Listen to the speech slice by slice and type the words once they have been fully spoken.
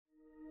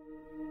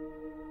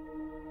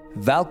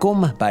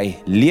Welkom by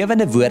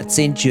Lewende Woord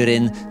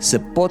Centurion se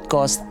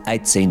podcast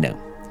uitsending.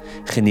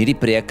 Geniet die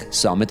preek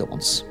saam met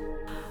ons.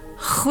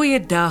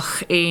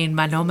 Goeiedag en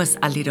my naam is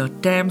Alida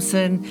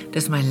Damson.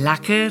 Dis my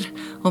lekker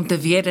om te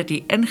weet dat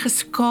jy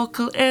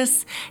ingeskakel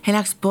is en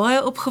ek's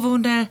baie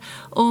opgewonde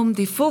om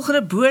die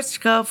volgende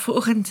boodskap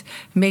vanoggend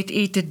met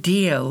u te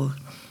deel.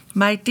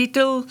 My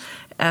titel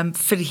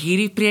vir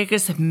hierdie preek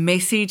is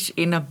Message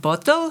in a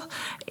Bottle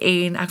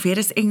en ek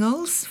weet dis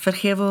Engels,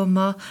 vergewe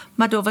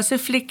maar daar was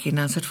 'n fliek en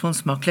dan is dit vir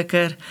ons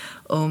makliker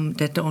om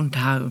dit te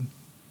onthou.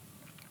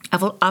 Ek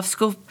wil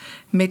afskop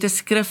met 'n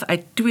skrif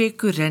uit 2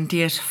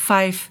 Korintiërs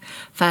 5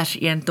 vers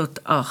 1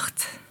 tot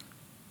 8.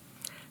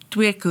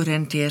 2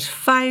 Korintiërs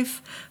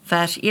 5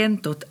 vers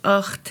 1 tot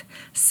 8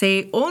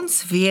 sê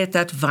ons weet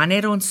dat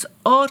wanneer ons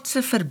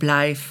aardse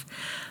verblyf,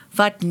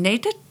 wat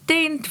net 'n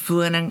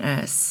tentwoning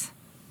is,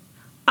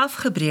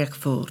 afgebreek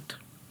word,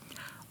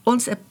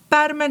 ons 'n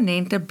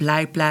permanente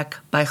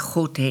blyplek by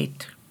God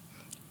het.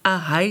 'n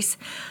huis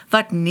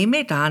wat nie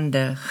met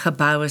hande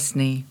gebou is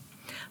nie,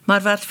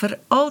 maar wat vir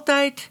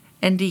altyd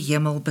in die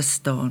hemel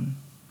bestaan.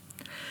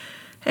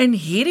 In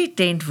hierdie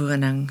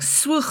tentwoning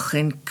swoeg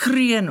en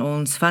kreun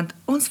ons, want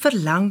ons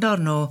verlang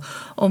daarna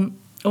om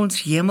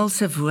ons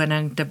hemelse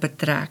woning te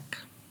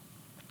betrek.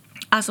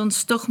 As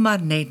ons tog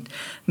maar net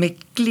met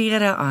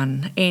klere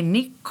aan en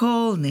nie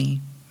kaal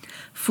nie,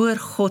 voor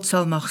God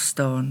sal mag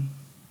staan.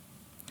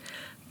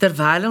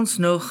 Terwyl ons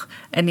nog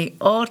in die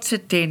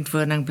aardse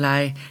tentwoning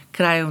bly,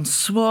 kry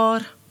ons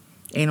swaar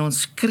en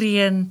ons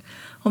kreun,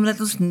 omdat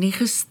ons nie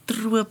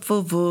gestroop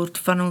wil word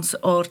van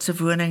ons aardse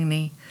woning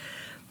nie,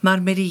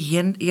 maar met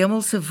die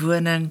hemelse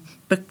woning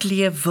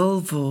bekleed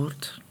wil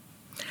word.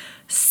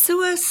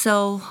 So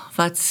sal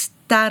wat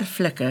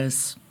sterflik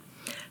is,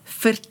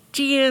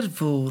 verteer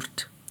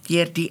word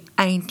deur die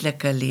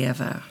eintlike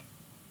lewe.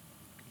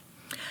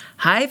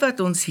 Hy wat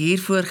ons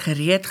hiervoor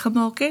gereed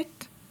gemaak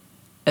het,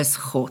 is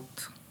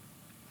God.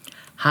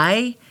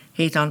 Hy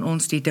het aan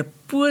ons die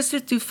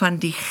deposito van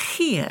die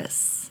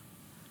Gees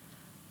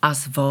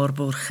as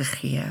waarborg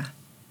gegee.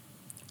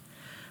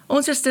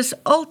 Ons is dus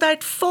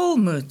altyd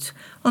volmoed,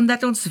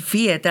 omdat ons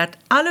weet dat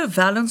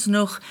alhoewel ons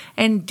nog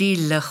in die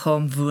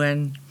liggaam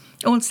woon,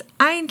 ons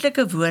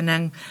eintlike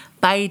woning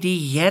by die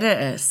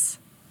Here is.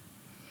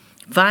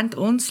 Want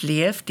ons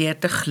leef deur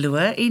te glo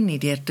en nie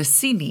deur te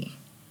sien nie.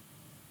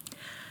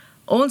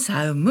 Ons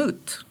hou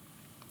moed,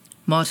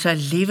 maar sal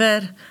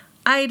liewer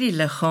uit die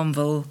liggaam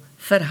wil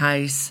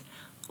verhuis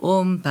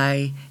om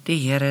by die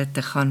Here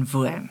te gaan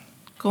woon.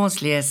 Kom ons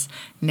lees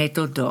net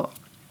tot daar.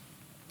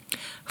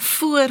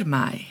 Voor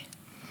my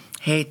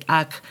het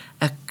ek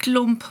 'n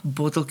klomp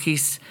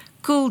botteltjies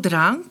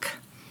koeldrank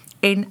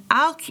en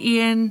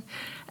elkeen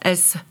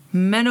is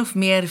min of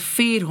meer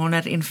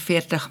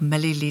 440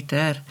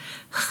 milliliter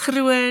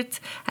groot.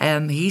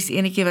 Hier's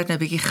enetjie wat nou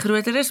 'n bietjie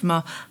groter is,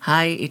 maar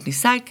hy het nie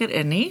suiker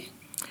in nie.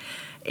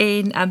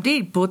 En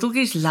die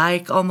botteltjies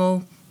lyk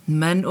almal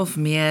min of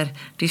meer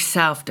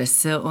dieselfde.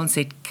 So ons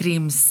het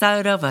cream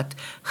soda wat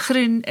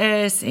groen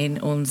is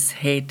en ons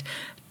het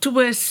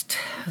Twist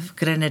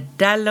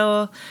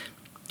Grenadella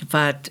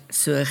wat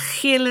so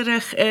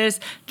geelerig is,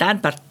 dan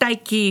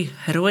partytjie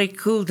rooi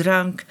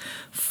koeldrank,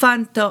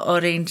 Fanta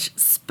Orange,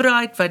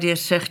 Sprite wat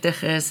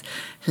deursigtig is,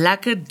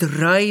 lekker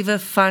druiwe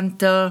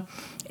Fanta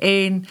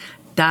en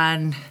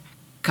dan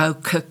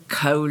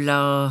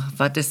Coca-Cola,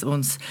 wat is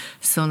ons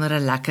sonder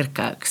 'n lekker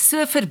Coke.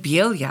 So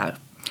verbeel jou,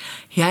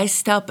 jy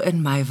stap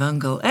in my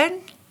winkel in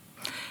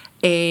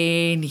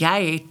en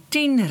jy het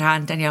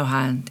R10 in jou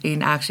hand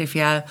en ek sê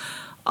vir jou,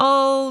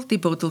 al die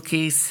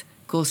botteltjies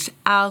kos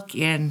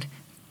elkeen R10.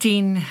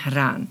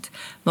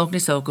 Maak nie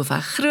saak of hy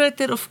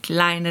groter of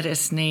kleiner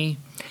is nie,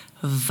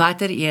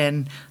 watter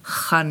een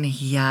gaan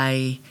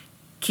jy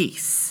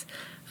kies?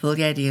 Wil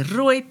jy die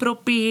rooi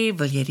proppie,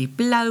 wil jy die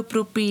blou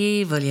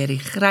proppie, wil jy die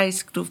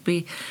grys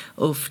proppie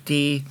of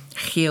die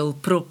geel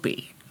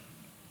proppie?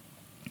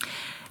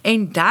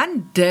 En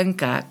dan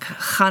dink ek,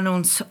 gaan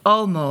ons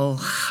almal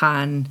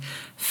gaan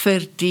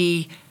vir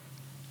die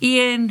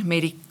een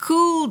met die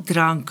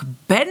koeldrank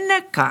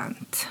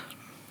binnekant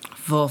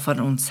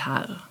waarvan ons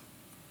hou.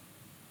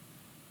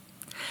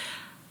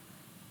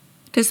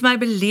 Dis my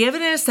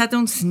belewenis dat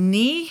ons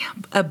nie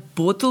 'n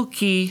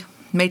botteltjie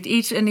met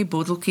iets in die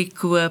botteltjie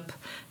koop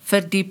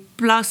vir die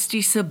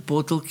plastiese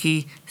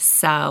botteltjie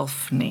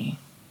self nie.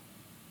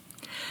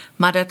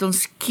 Maar dat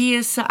ons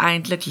keuse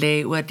eintlik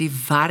lê oor die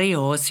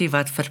variasie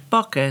wat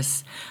verpak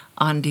is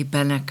aan die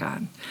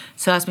binnekant.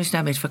 So as mens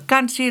nou met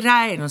vakansie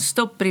ry en ons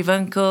stop by die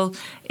winkel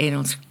en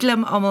ons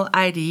klim almal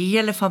uit, die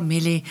hele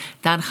familie,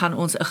 dan gaan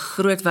ons 'n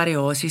groot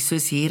variasie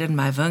soos hier in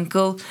my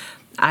winkel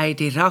uit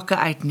die rakke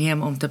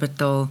uitneem om te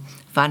betaal,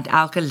 want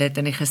elke lid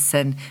in die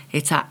gesin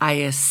het sy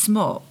eie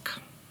smaak.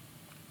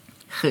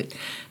 Goed,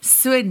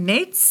 so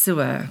net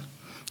so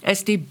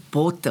is die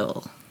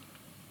bottel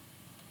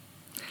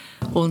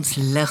ons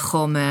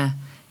liggame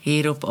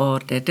hier op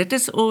aarde.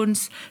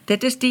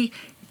 Dit is die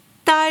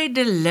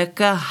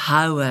tydelike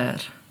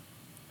houer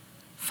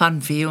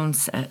van wie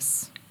ons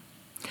is.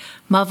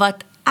 Maar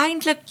wat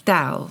eintlik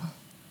tel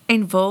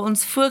en waar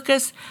ons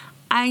fokus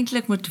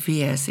eintlik moet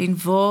wees en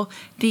waar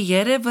die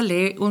Here wil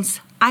hê ons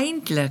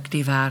eintlik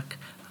die werk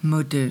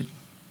moet doen,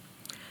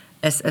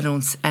 is in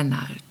ons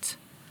inhoud,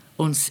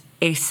 ons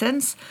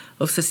essence,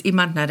 of soos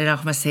iemand nou die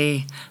dag maar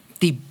sê,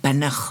 die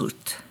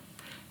binnegoed.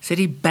 So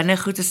die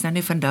binnegoed is nou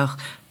nie vandag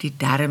die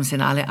darmes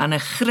en al die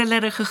ander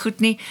grillerige goed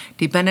nie,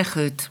 die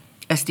binnegoed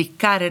is die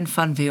kern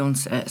van wie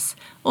ons is,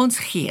 ons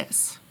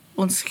geesmens,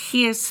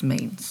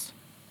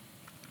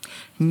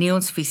 nie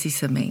ons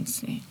fisiese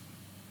mens nie.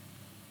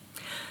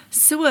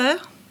 So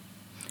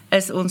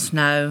is ons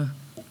nou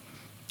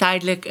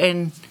tydelik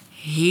in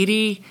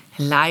hierdie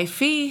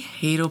lyfie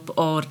hier op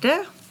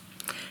aarde,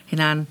 en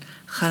dan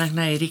gaan ek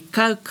nou hierdie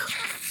Coke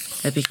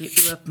 'n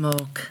bietjie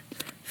oopmaak.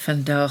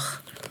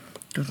 Vandag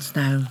doen ons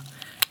nou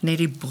net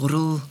die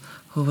borrel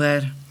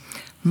hoor,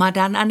 maar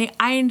dan aan die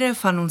einde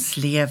van ons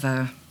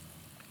lewe,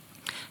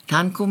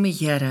 dan kom die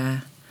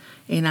Here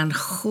en dan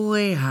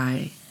gooi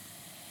hy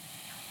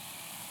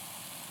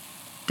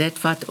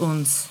dit wat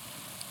ons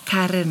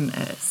kern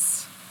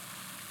is,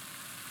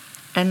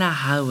 in 'n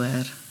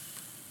houer,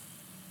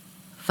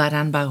 wat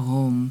dan by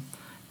hom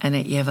in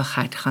 'n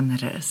ewigheid gaan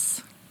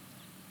rus.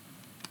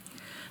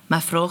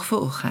 My vraag vir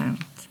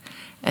oggend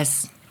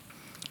is,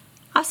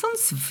 as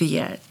ons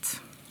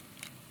weet,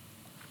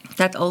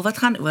 dat al wat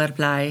gaan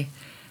oorbly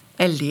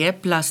 'n leë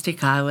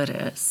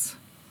plastiekhouer is,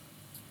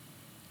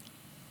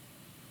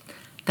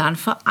 dan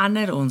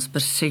verander ons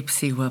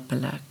persepsie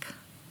hopelik.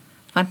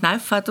 Want nou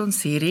vat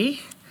ons hierdie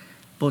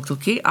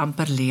botteltjie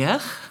amper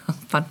leeg,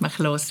 want my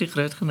glas is nie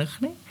groot genoeg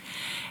nie,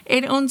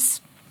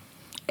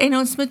 en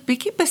ons moet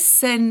bietjie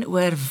besin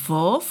oor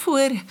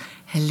waarvoor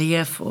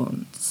leef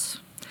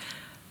ons.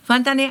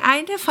 Want aan die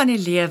einde van die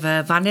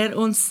lewe, wanneer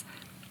ons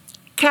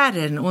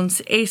kern,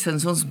 ons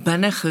essence, ons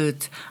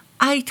binnegoed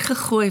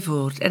uitgegooi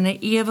word in 'n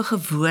ewige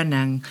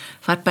woning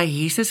wat by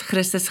Jesus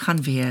Christus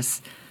gaan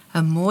wees,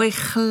 'n mooi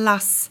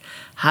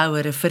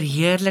glashouer, 'n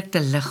verheerlikte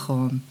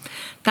liggaam,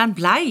 dan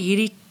bly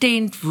hierdie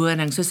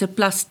tentwoning soos 'n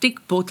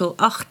plastiekbottel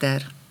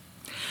agter.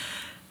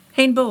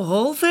 En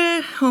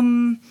behalwe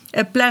om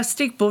 'n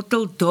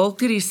plastiekbottel dalk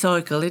te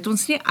recycle, het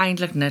ons nie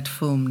eintlik nut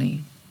vir hom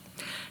nie.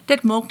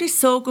 Dit maak nie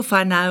saak of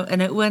hy nou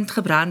in 'n oond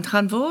gebrand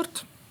gaan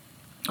word,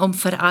 om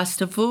veras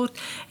te word,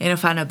 en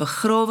of hy nou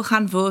begrawe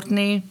gaan word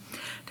nie.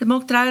 Dit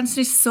maak trouens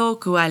nie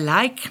saak hoe hy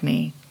lyk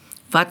nie,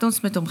 wat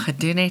ons met hom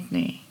gedoen het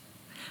nie,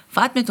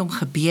 wat met hom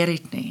gebeur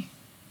het nie.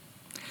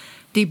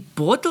 Die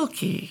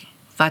botteltjie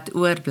wat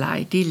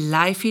oorbly, die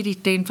lyfie,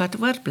 die tent wat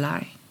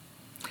oorbly,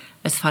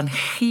 is van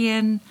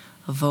geen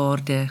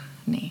waarde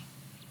nie.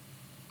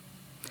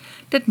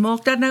 Dit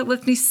maak dan nou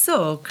ook nie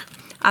saak,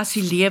 as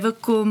die lewe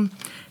kom,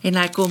 en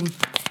hy kom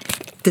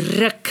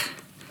druk,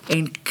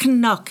 en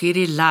knak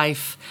hierdie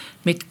lyf,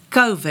 met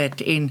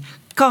COVID, en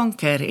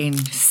kanker, en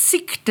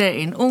siekte,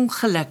 en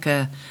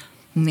ongelukke.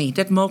 Nee,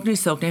 dit maak nie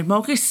saak nie. Dit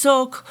maak nie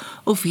saak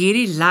of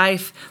hierdie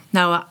lyf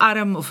nou 'n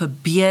arm of 'n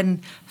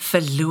been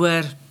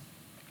verloor,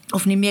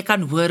 of nie meer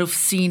kan hoor of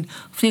sien,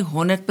 of nie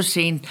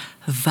 100%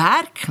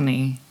 werk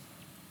nie.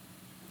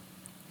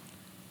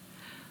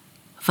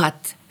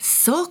 Wat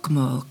saak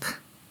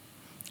maak,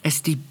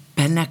 is die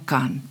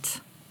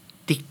binnekant,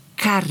 die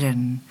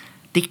kern,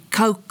 die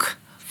kook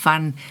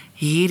van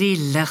hierdie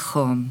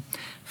liggaam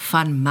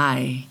van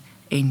my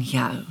en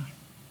jou.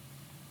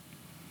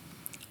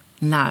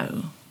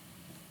 Nou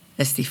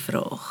is die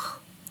vraag,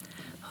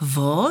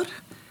 waar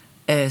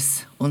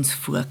is ons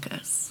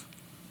fokus?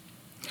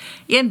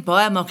 Een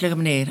baie maklike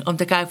manier om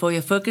te kyk waar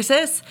jou fokus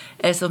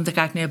is om te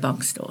kyk na jou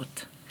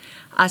bankstaat.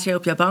 As jy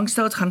op jou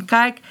bankstaat gaan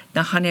kyk,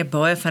 dan gaan jy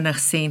baie vinnig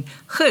sien,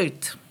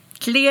 goed,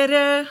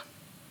 klere,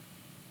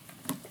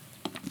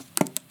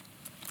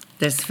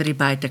 dis vir die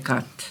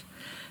buitekant.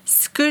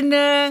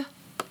 Skoene,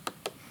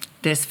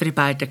 dis vir die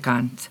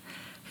buitekant.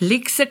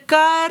 Luukse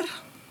kar,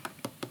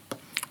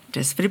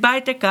 dis vir die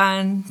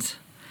buitekant.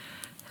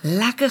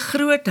 Lekker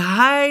groot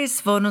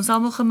huis, waar ons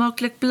almal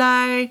gemaklik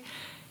bly,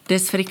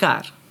 dis vir die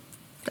kar.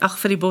 Ag,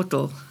 vir die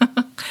bottel.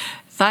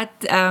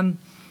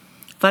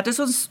 Wat is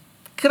ons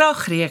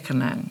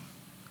kragrekening?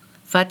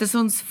 Wat is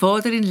ons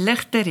water- en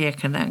ligte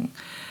rekening?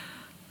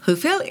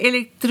 Hoeveel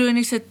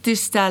elektroniese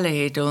toestelle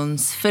het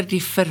ons vir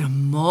die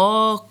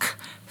vermaak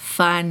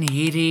van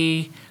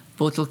hierdie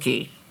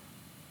botteltjie?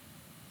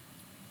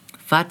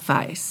 Wat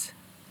wys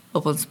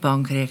op ons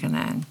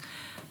bankrekening?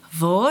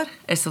 Waar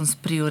is ons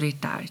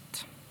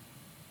prioriteit?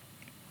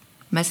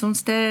 Mis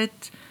ons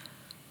dit?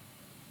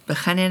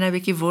 Begin jy nou 'n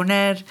bietjie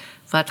wonder,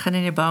 wat gaan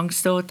in die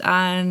bankstaat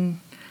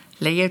aan?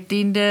 Lê jou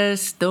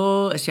tiendes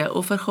daar, is jou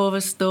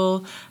offergawes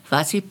daar,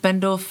 wat is die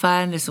punt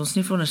daarvan? Is ons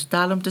nie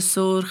veronderstel om te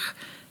sorg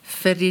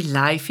vir die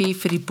lyfie,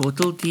 vir die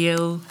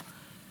botteldeel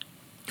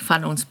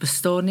van ons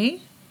bestaan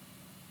nie?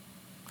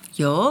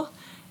 Ja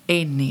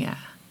en nee.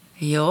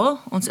 Ja,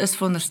 ons is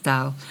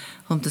veronderstel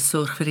om te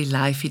sorg vir die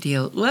lyfie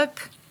deel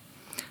ook,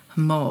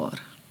 maar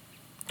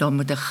daar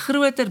moet 'n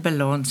groter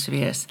balans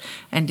wees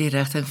in die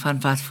rigting van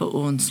wat vir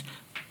ons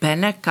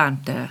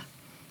binnekante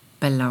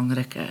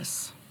belangrik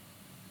is.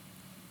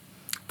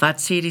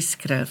 Wat sê die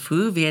skrif?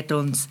 Hoe weet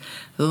ons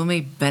hoe om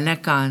die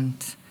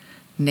binnekant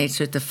net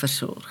so te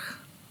versorg.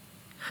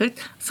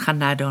 Goed, ons gaan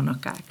nou daarna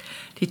kyk.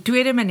 Die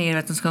tweede manier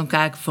wat ons kan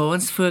kyk waar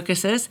ons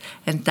fokus is,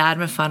 in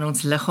terme van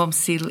ons liggaam,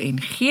 siel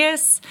en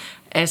gees,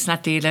 is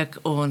natuurlik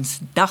ons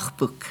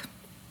dagboek.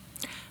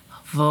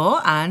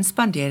 Waaraan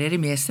spandeer jy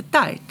die meeste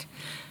tyd?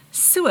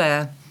 So,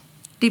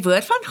 die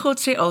woord van God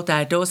sê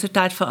altyd, daar is 'n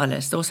tyd vir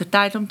alles. Daar is 'n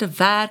tyd om te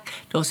werk,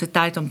 daar is 'n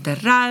tyd om te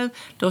rou,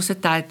 daar is 'n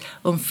tyd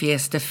om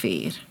fees te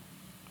vier.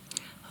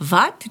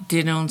 Wat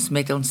doen ons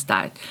met ons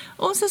tyd?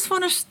 Ons is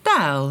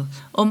veronderstel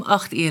om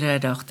 8 ure 'n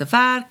dag te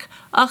werk,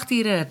 8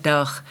 ure 'n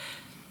dag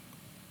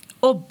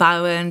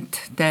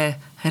opbouend te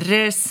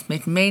rus,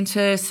 met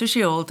mense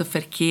sosiaal te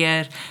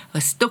verkeer,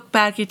 'n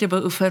stokperdjie te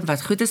beoefen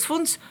wat goed is vir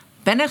ons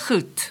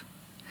binnegoed.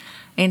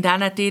 En dan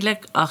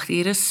natuurlik 8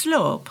 ure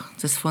slaap.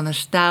 Dit is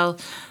veronderstel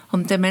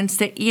om ten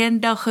minste 1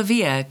 dag 'n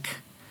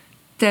week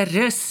te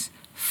rus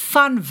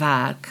van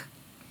werk.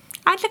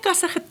 Eintlik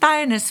as 'n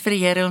getuienis vir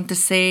die Here om te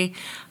sê,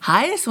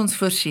 hy is ons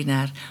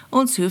voorsiener.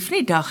 Ons hoef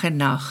nie dag en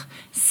nag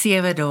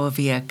 7 dae 'n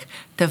week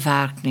te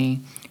werk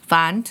nie,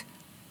 want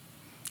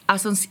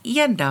as ons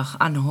 1 dag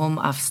aan hom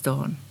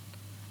afstaan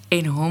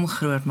en hom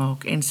groot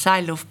maak en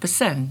sy lof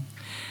besing,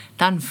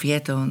 dan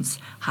weet ons,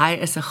 hy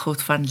is 'n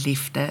God van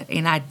liefde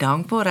en uit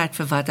dankbaarheid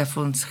vir wat hy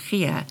vir ons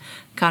gee,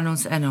 kan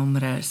ons in hom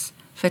rus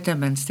vir ten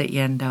minste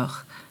 1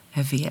 dag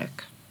 'n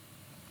week.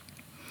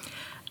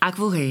 Ek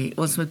wil hê,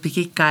 ons moet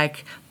bietjie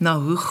kyk na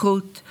hoe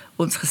God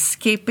ons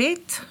geskep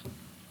het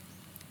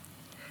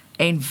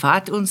en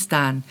wat ons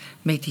dan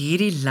met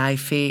hierdie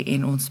lyfie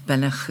en ons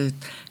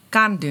binnegoed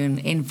kan doen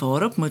en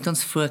waarop moet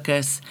ons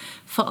fokus,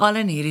 veral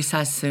in hierdie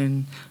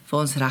seisoen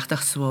waar ons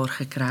regtig swaar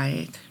gekry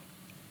het.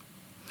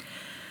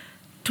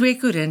 2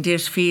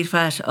 Korintiërs 4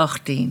 vers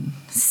 18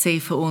 sê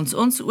vir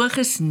ons oog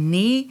is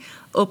nie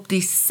op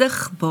die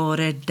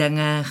sigbare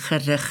dinge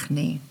gerig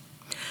nie,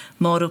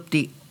 maar op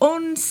die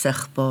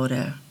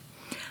onsigbare,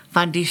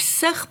 want die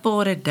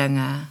sigbare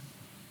dinge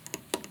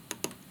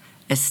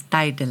is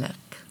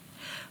tydelik,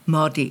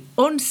 maar die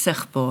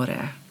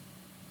onsigbare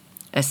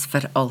is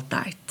vir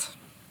altyd.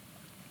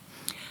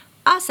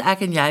 As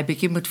ek en jy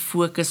bietjie moet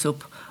fokus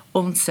op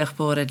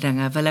onsigbare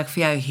dinge, wil ek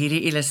vir jou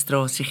hierdie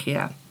illustrasie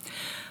gee.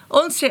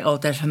 Ons sê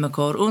altyd vir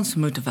mekaar, ons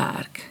moet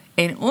werk,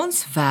 en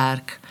ons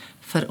werk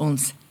vir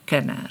ons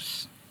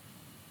kinders.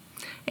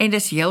 En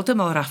dis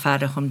heeltemal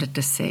regverdig om dit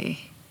te sê.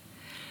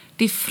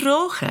 Die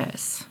vraag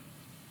is,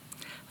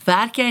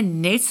 werk jy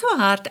net so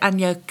hard aan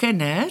jou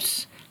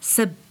kinders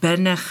se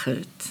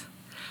binnegoed,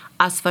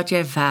 as wat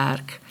jy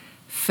werk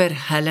vir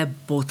hulle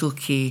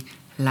botteltjie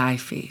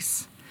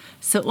lyfies?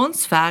 So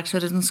ons werk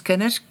sodat ons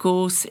kinders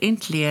kos en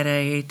klere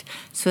het,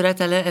 sodat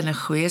hulle in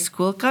 'n goeie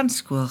skool kan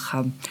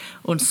gaan.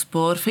 Ons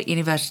spaar vir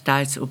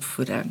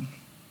universiteitsopvoeding.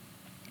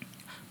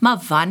 Maar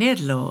wanneer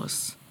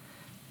laas,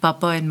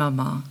 pappa en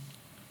mamma,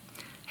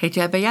 het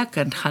jy by jou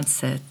kind gaan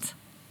sit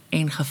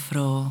en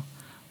gevra,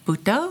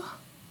 Boeta,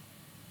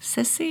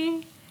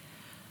 Sissie,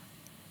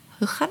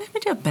 hoe gaan dit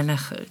met jou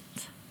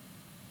binnegoed?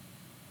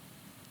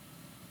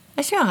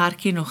 Is jou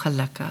hartjie nog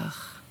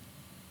gelukkig?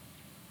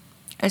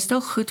 Is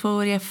dit goed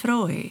waaroor jy vra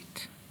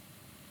het?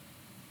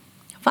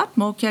 Wat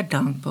maak jou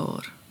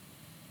dankbaar?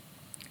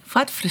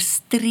 Wat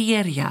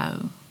frustreer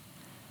jou?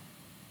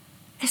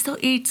 Is daar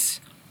iets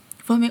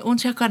waarmee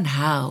ons jou kan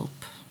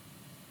help?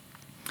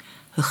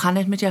 Hoe gaan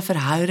dit met jou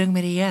verhouding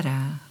met die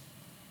Here?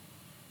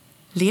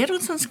 Leer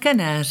ons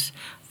kinders,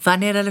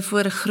 wanneer hulle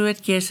voor 'n groot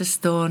keuse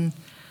staan,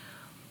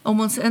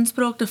 om ons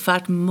inspraak te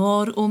vat,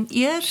 maar om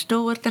eers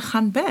daaroor te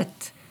gaan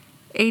bid,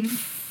 en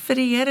vir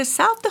die Here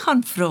self te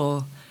gaan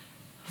vra,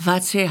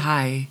 wat sê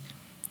hy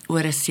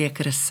oor 'n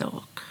sekere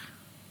saak?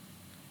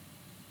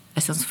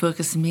 Is ons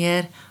fokus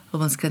meer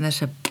op ons kinders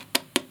se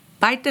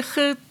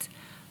buitegoed,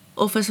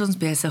 of is ons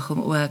besig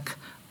om ook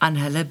aan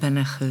hulle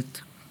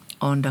binnegoed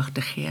aandag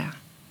te gee?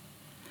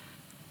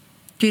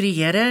 Toe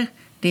die Here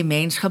die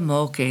mens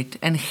gemaak het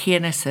in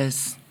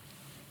Genesis,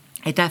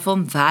 het hy vir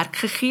hom werk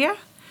gegee,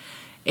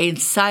 en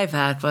sy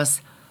werk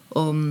was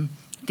om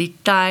die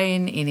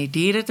tuin en die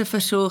diere te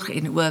versorg,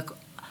 en ook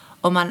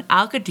om aan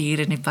elke dier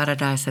in die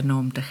paradys 'n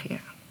naam te gee.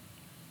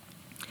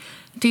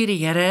 Toe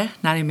die Here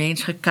na die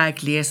mens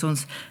gekyk, lees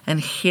ons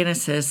in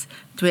Genesis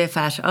 2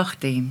 vers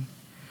 18.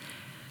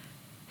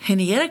 En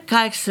die Here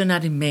kyk so na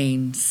die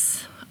mens,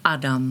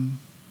 Adam,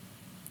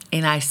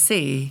 en hy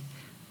sê,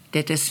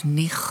 dit is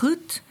nie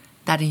goed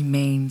dat die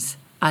mens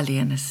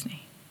alleen is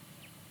nie.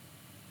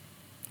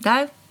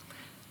 Nou,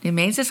 die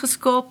mens is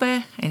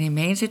geskape en die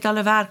mens het al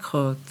 'n werk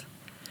gehad.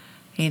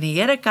 En die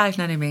Here kyk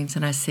na die mens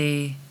en hy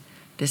sê,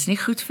 dis nie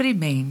goed vir die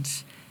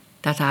mens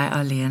dat hy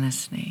alleen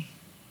is nie.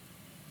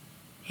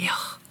 Ja,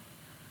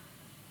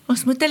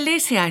 ons moet 'n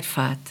lesie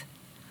uitvat.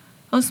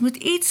 Ons moet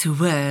iets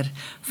hoor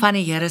van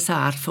die Here se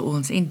hart vir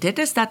ons, en dit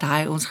is dat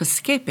hy ons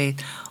geskep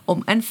het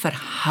om in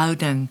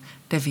verhouding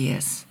te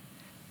wees.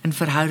 In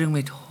verhouding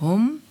met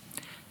hom,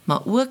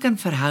 maar ook in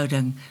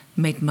verhouding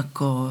met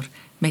mekaar,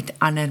 met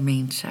ander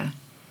mense.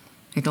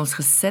 Met ons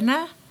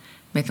gesinne,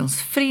 met ons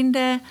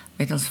vriende,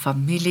 met ons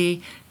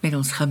familie, met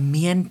ons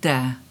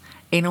gemeente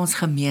en ons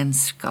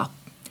gemeenskap.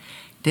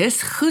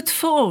 Dis goed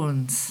vir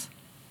ons,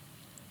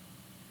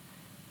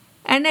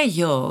 In 'n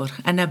jaar,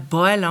 in 'n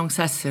baie lang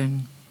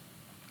seisoen,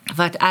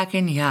 wat ek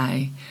en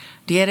jy,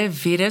 deur 'n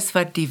virus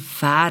wat die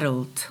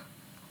wêreld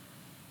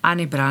aan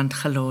die brand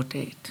gelaat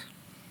het,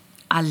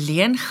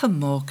 alleen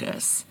gemaak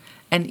is,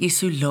 in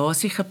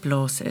isolasie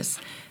geplaas is,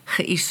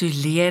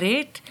 geïsoleer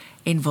het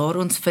en waar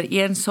ons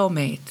vereensaam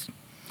het,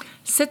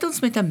 sit ons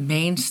met 'n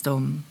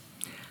mensdom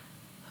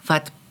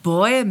wat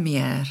baie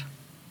meer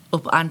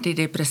op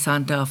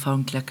antidepressante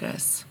afhanklik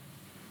is.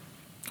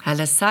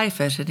 Hulle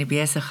syfers in die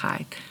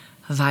besigheid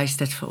wys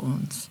dit vir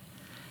ons.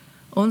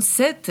 Ons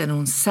sit in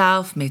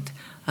onsself met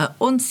 'n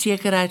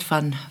onsekerheid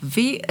van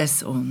wie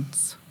is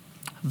ons?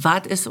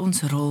 Wat is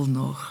ons rol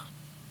nog?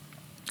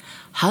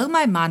 Hou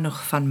my man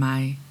nog van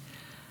my?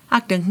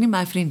 Ek dink nie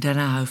my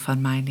vriendinne hou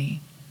van my nie.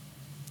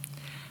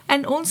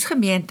 In ons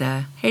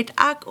gemeente het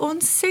ek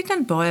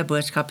ontsettend baie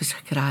boodskapies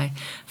gekry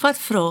wat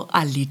vra,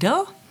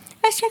 Alida,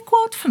 is jy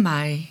kwaad vir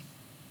my?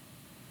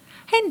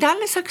 En dan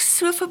is ek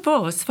so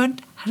verbaas,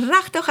 want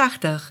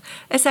regtig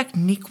is ek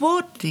nie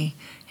kwaad nie,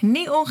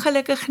 nie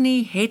ongelukkig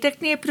nie, het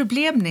ek nie 'n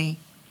probleem nie.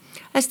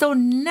 Is daar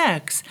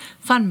niks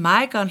van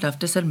my kant af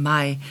tussen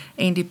my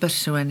en die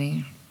persoon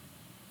nie.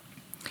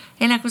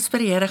 En ek moes by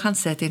die Here gaan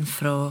sit en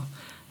vra,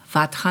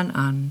 wat gaan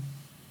aan?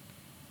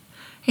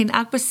 En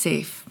ek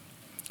besef,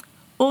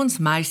 ons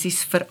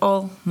meisies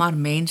veral, maar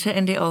mense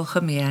in die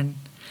algemeen,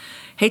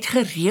 het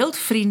gereeld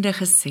vriende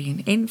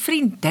gesien, en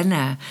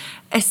vriendinne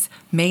is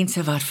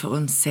mense wat vir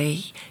ons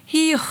sê,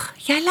 "Joeg,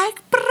 jy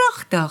lyk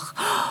pragtig.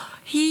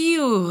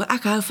 Joe,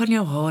 ek hou van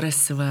jou hare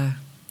so.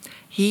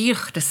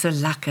 Joeg, dis so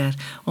lekker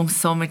om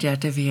saam met jou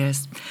te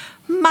wees.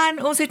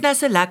 Man, ons het nou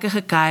so lekker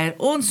gekuier,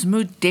 ons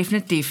moet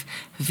definitief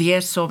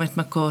weer saam met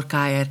mekaar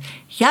kuier.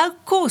 Jou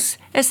kos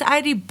is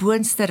uit die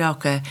boonste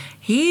rakke.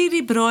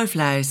 Hierdie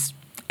braaivleis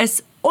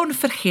is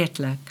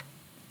onvergeetlik."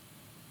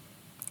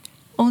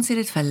 Ons het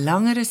dit vir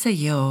langer as 'n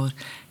jaar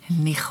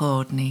nie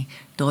gehad nie,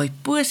 daai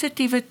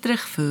positiewe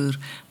terugvoer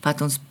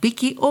wat ons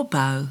bietjie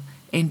opbou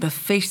en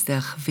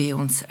bevestig wie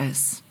ons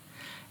is.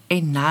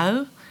 En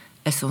nou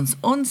is ons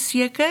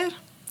onseker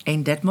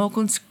en dit maak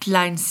ons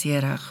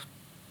kleinserig.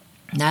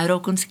 Nou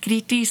raak ons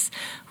krities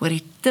oor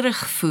die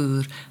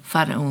terugvoer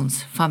van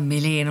ons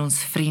familie en ons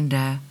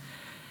vriende.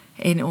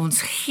 En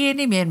ons gee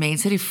nie meer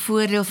mense die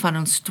voordeel van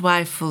ons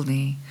twyfel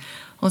nie.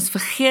 Ons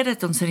vergeet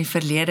dat ons in die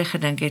verlede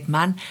gedink het,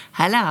 man,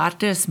 hulle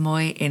harte is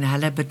mooi en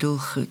hulle bedoel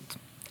goed.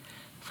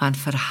 Van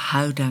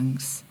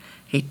verhoudings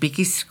het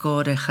bietjie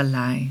skade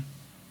gelei.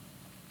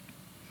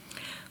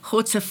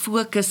 God se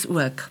fokus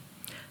ook,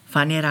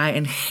 wanneer hy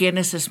in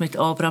Genesis met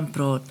Abraham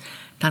praat,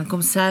 dan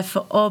kom sê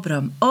vir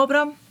Abraham,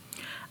 Abraham,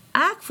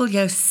 ek wil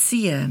jou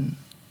seën.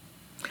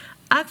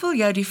 Ek wil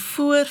jou die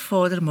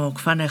voorvader maak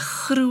van 'n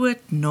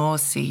groot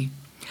nasie.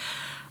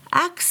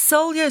 Ek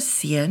sal jou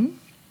seën,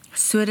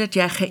 sodat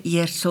jy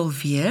geëerd sal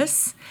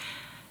wees,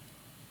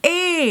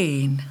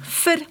 en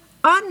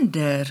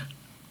verander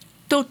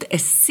tot 'n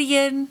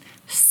seën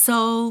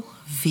sal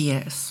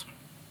wees.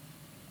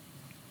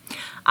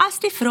 As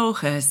die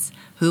vraag is,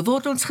 hoe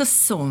word ons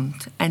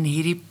gesond in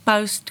hierdie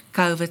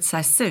post-COVID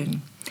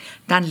seisoen,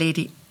 dan lê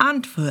die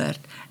antwoord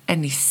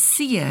in die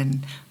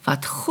seën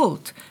wat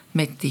God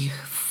met die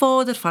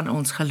vader van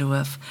ons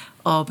geloof,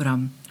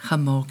 Abraham,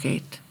 gemaak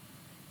het.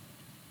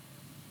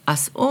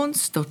 As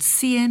ons tot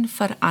seën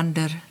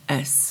verander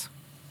is,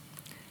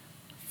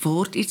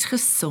 word iets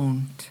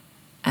gesond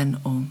in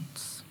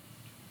ons.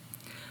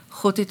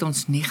 God het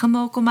ons nie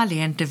gemaak om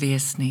alleen te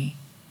wees nie.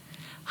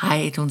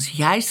 Hy het ons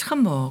juis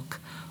gemaak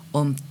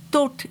om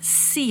tot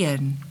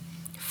seën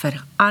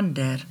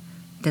verander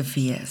te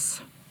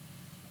wees.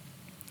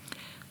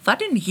 Wat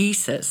doen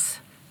Jesus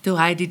toe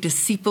hy die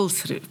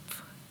disippels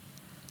roep?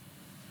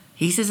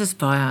 Jesus is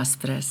baie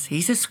aspres.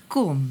 Jesus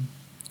kom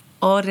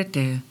aarde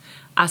toe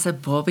as 'n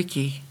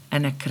babatjie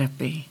in 'n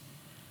krippie.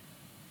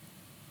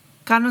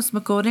 Kan ons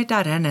mekaar net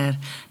herinner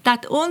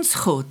dat ons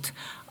God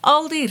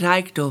al die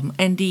rykdom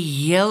in die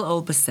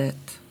heelal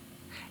besit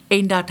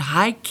en dat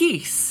hy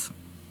kies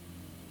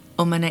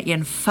om in 'n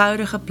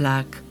eenvoudige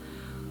plek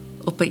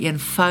op 'n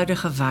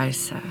eenvoudige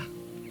wyse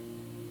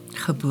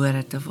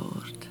gebore te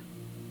word.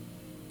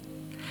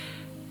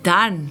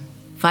 Dan,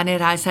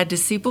 wanneer hy sy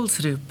disippels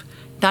roep,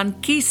 dan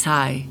kies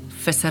hy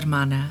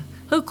vissermanne.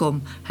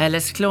 Hoekom? Hulle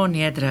is klaar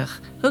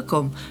nederig.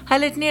 Hoekom?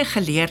 Hulle het nie 'n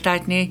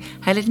geleerdheid nie,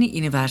 hulle het nie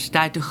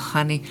universiteit toe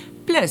gegaan nie,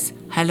 plus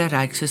hulle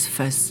ryk soos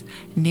vis.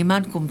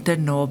 Niemand kom te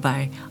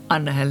naby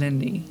aan hulle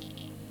nie.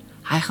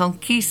 Hy gaan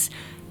kies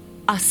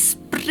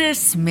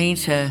aspres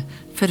mense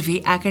vir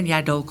wie ek en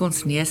jy dalk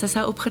ons neuse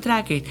sou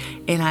opgetrek het,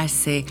 en hy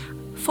sê,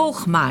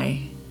 volg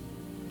my,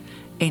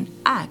 en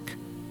ek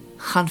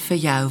gaan vir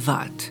jou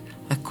wat?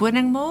 'n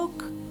koning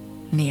maak?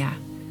 Nee.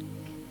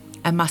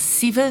 'n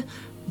massiewe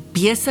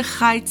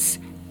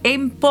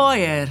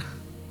besigheids-empire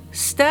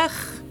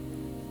stig?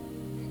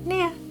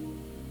 Nee.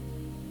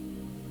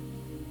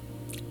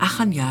 Ek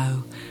gaan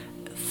jou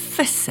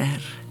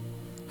visser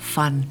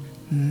van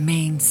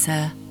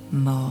mense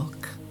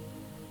maak.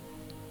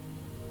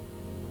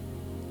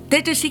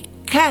 Dit is die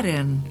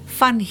kern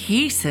van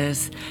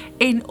Jesus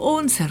en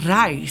ons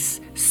reis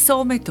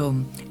saam met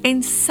hom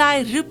en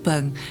sy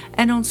roeping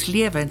in ons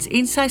lewens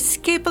en sy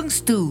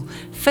skepingsdoel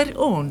vir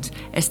ons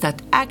is dat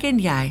ek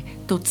en jy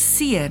tot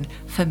seën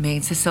vir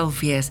mense sal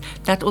wees,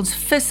 dat ons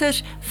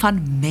vissers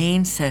van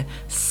mense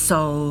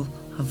sal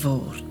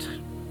word.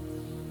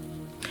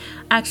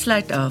 Ek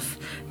sluit af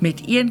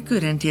met 1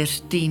 Korintiërs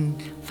 10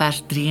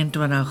 vers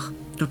 23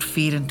 tot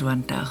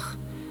 24.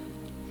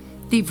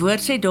 Die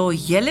woord sê daar,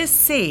 julle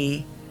sê,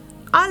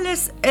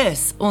 alles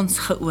is ons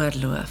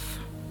geoorloof.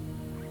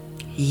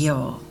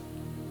 Ja,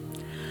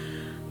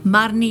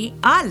 maar nie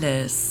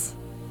alles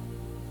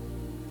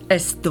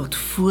is tot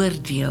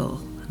voordeel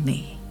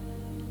nie.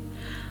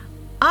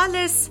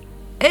 Alles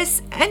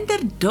is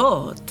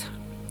inderdaad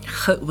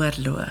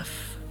geoorloof,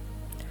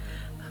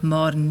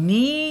 maar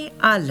nie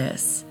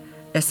alles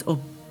is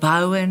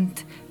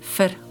opbouend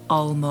vir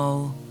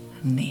almal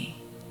nie.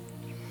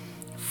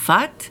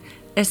 Wat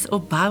is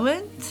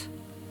opbouend?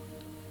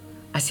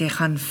 As jy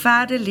gaan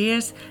verder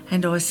lees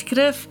en daar is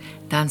skrif,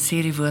 dan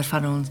sê die woord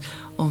van ons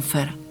om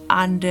vir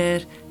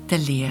ander te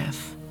leef,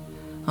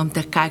 om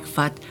te kyk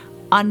wat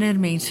ander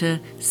mense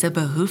se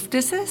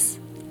behoeftes is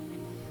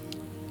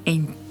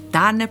en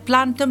dan 'n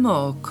plan te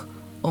maak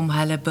om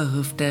hulle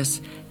behoeftes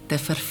te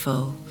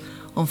vervul,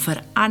 om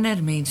vir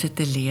ander mense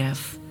te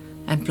leef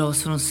in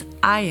plaas van ons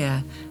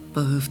eie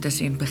behoeftes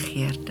en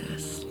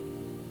begeertes.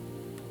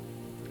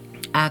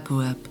 Ek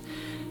hoop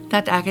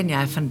dat ek en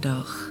jy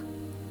vandag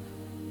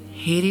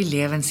hierdie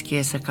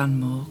lewenskeuse kan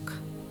maak,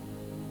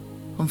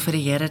 om vir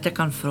die Here te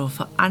kan vra,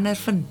 verander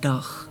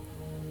vandag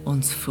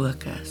ons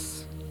fokus.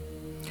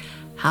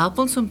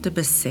 Help ons om te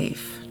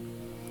besef,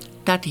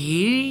 dat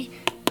hierdie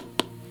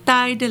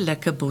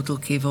tydelike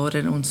botteltjie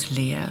waarin ons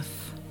leef,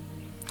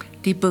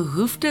 die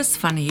behoeftes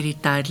van hierdie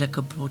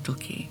tydelike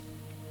botteltjie,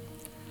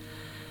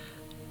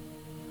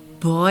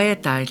 baie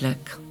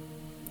tydelik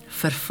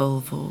vervul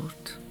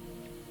word.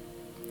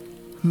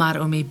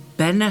 Maar om die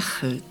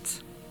binnegoed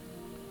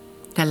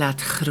te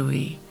laat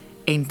groei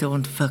en te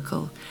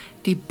ontwikkel,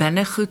 die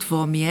binnegoed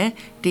waarmee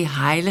die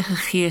Heilige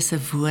Gees se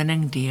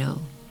woning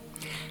deel,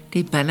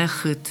 die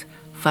binnegoed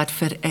wat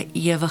vir 'n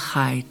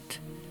ewigheid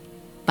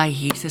by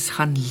Jesus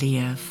gaan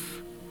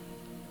leef.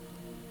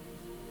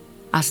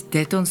 As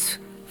dit ons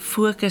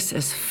fokus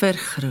is vir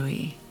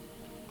groei,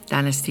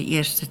 dan is die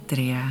eerste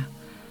tree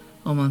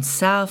om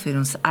onsself en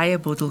ons eie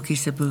botteltjie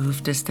se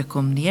behoeftes te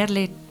kom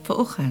neerlê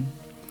vanoggend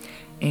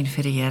en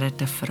vir die Here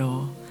te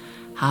vra,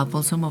 help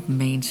ons om op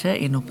mense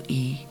en op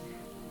U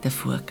te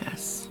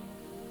fokus.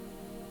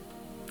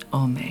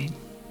 Amen.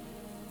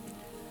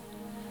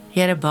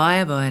 Here,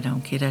 baie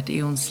dankie dat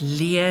U ons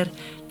leer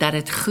dat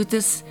dit goed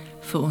is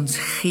vir ons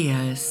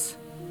gees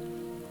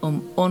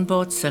om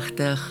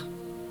onbaatsigtig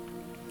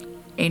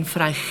en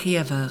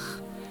vrygewig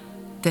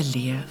te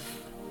leef.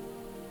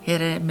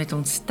 Here, met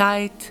ons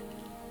tyd,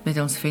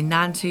 met ons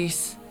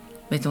finansies,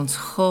 met ons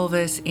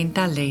gawes en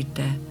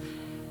talente,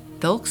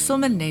 dalk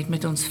sommer net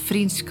met ons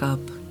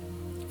vriendskap,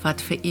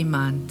 wat vir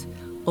iemand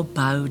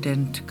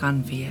opbouend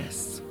kan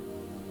wees.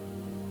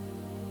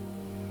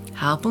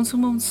 Help ons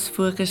om ons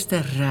fokus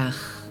te rig,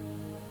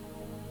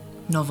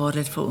 na waar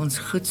dit vir ons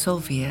goed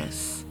sal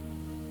wees.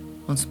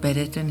 Ons bid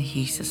dit in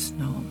Jesus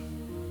naam.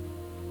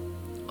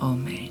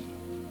 Amen.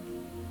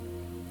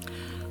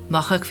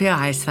 Mag ek vir jou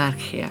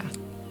huiswerk gee?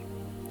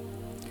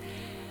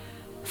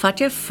 Vat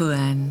jou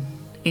foon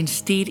en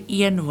stuur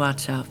 1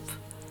 WhatsApp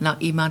na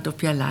iemand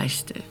op jou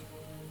lys toe.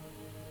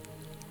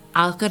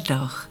 Elke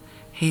dag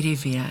hierdie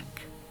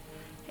week.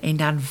 En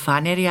dan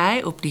wanneer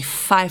jy op die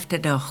 5de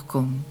dag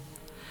kom,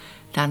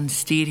 dan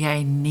stuur jy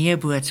 'n nuwe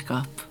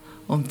boodskap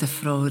om te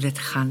vra hoe dit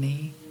gaan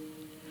nie.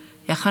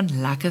 Jy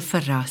gaan lekker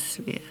verras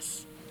wees.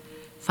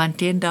 Van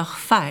teen dag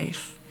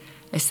 5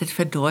 is dit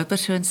vir daai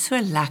persoon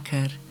so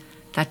lekker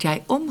dat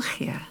jy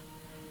omgee,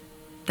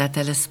 dat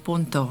hulle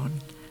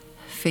spontaan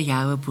vir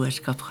jou 'n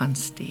boodskap gaan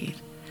stuur.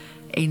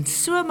 En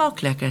so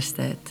maklik is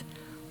dit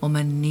om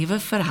 'n nuwe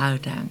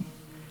verhouding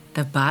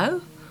te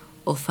bou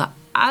of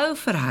 'n ou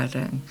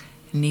verhouding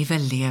nuwe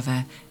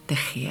lewe te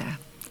gee.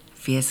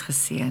 Wees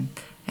geseënd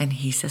in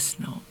Jesus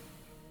naam.